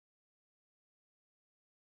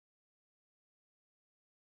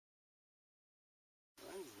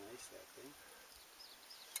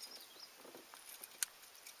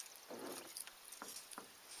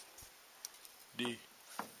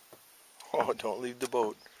Oh, don't leave the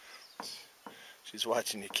boat. She's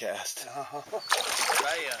watching you cast. I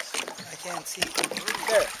can't see.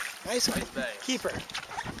 There. Nice one. Nice Keep her.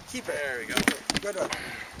 Keep her. There we go. Good one.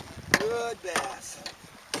 Good bass.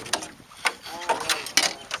 All right,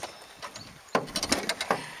 bass.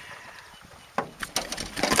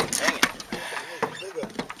 Dang it. Big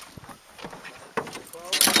one.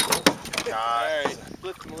 Alright,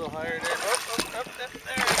 lift him a little higher there. Up there.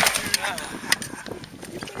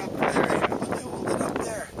 Keep it up there. Hold it up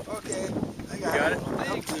there. Okay. I got it.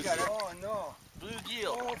 I got it. Oh, no.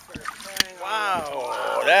 Bluegill. Oh, for crying out Wow,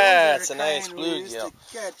 loud. that's a Those are the nice kind we used bluegill. to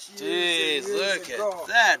catch Jeez, years and look years ago. at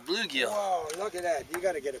that bluegill. Wow, look at that. You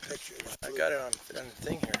got to get a picture of that. I got it on the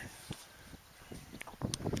thing here.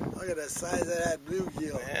 Look at the size of that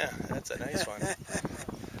bluegill. Yeah, that's a nice one.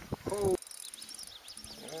 Oh,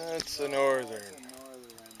 That's a northern. that's a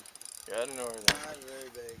northern one. Got a northern. Not very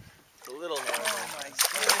big. It's a little Oh northern. my God.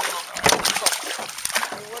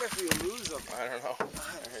 Hey, what if you lose them? I don't know.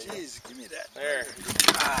 Jeez, give me that. There.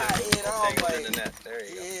 He ate all Tangled in the my. net. There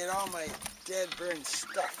you He ate all my dead burnt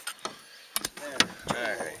stuff. There. go.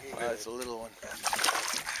 Alright, well, that's a little one.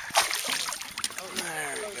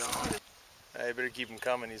 There we go. I better keep him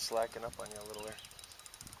coming. He's slacking up on you a little there.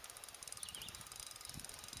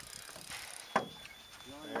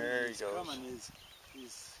 There he goes.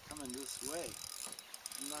 He's coming this way.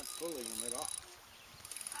 I'm not pulling him at all.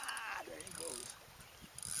 Ah, there he goes.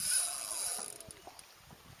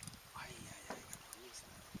 Ay, I gotta release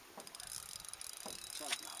that.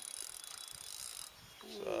 Jump now.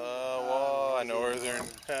 So, a northern.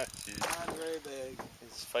 Jeez, Not very big.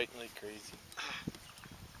 he's fighting like crazy.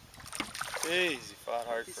 Jeez, he fought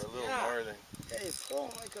hard for a little northern. Hey, pull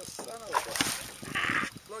him like a son of a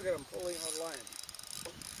bitch. Look at him pulling the line.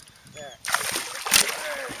 There.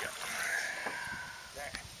 There you go.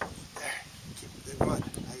 There. Keep the one.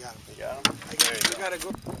 I got him. You got him? I got There him. you You go. gotta go.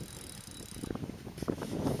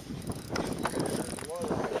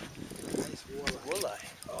 Walleye. Nice walleye. Walleye.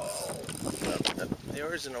 Oh. Up, the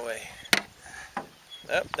oars in the way.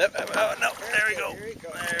 Up. Oh, no. There we go. Here he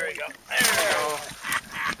goes. There we go. There we go.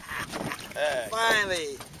 Hey.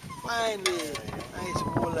 Finally. Nice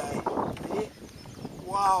walleye. See?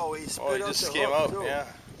 Wow, he spit Oh, he out just the came hook, out. too. Yeah.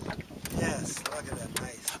 Yes, look at that.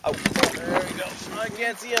 Nice. Oh, there we go. I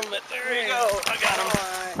can't see him, but there we go. I got him.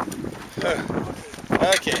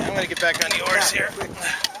 Okay, I'm going to get back on the oars here. Quick.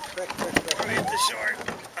 Let me hit the shore.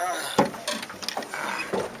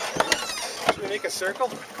 Should we make a circle?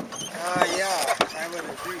 Yeah, I would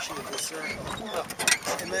appreciate the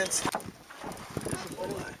circle. Immense.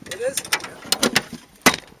 It is?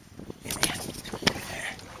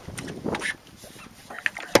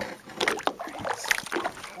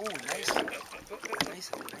 Oh, nice.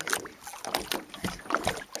 Nice.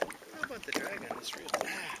 How about the drag on this reel?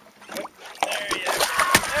 There he is.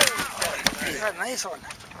 That's a nice one.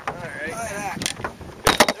 All right. Look at that.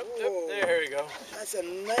 Yep, there we go. That's a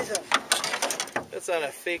nice one. That's on a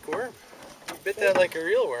fake worm. You bit that like a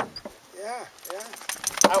real worm. Yeah.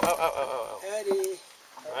 Ow. Eddie.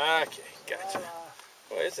 Okay, gotcha.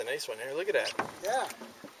 Boy, it's a nice one here. Look at that. Yeah,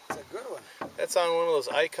 it's a good one. That's on one of those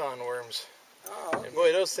icon worms. Oh, okay. And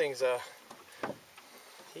boy, those things,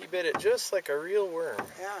 he bit it just like a real worm.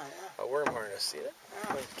 Yeah. A worm harness, see that?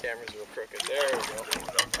 Yeah. The camera's real crooked. There we go.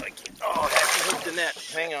 Oh, that hooked the net.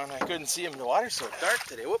 Hang on, I couldn't see him. The water's so dark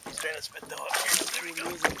today. Whoop, he's trying to spit the hook. There we go.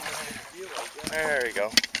 There we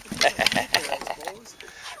go.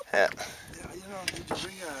 Yeah. Did you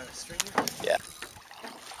bring a stringer? Yeah.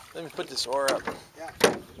 Let me put this oar up. Yeah.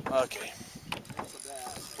 Okay. That's a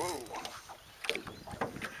bass. Whoa.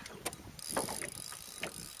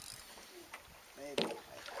 Maybe.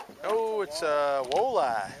 Oh, it's a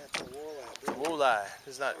walleye. That's a walleye. Walleye.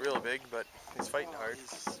 He's not real big, but he's fighting hard.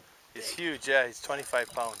 He's huge, yeah. He's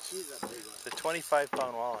 25 pounds. He's a big one. It's a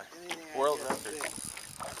 25-pound walleye. Anything I World get record. big.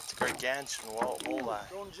 It's a gargantuan walleye.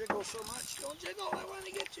 Don't jiggle so much. Don't jiggle. I want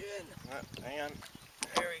to get you in. Hang on.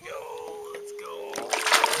 There we go. Let's go.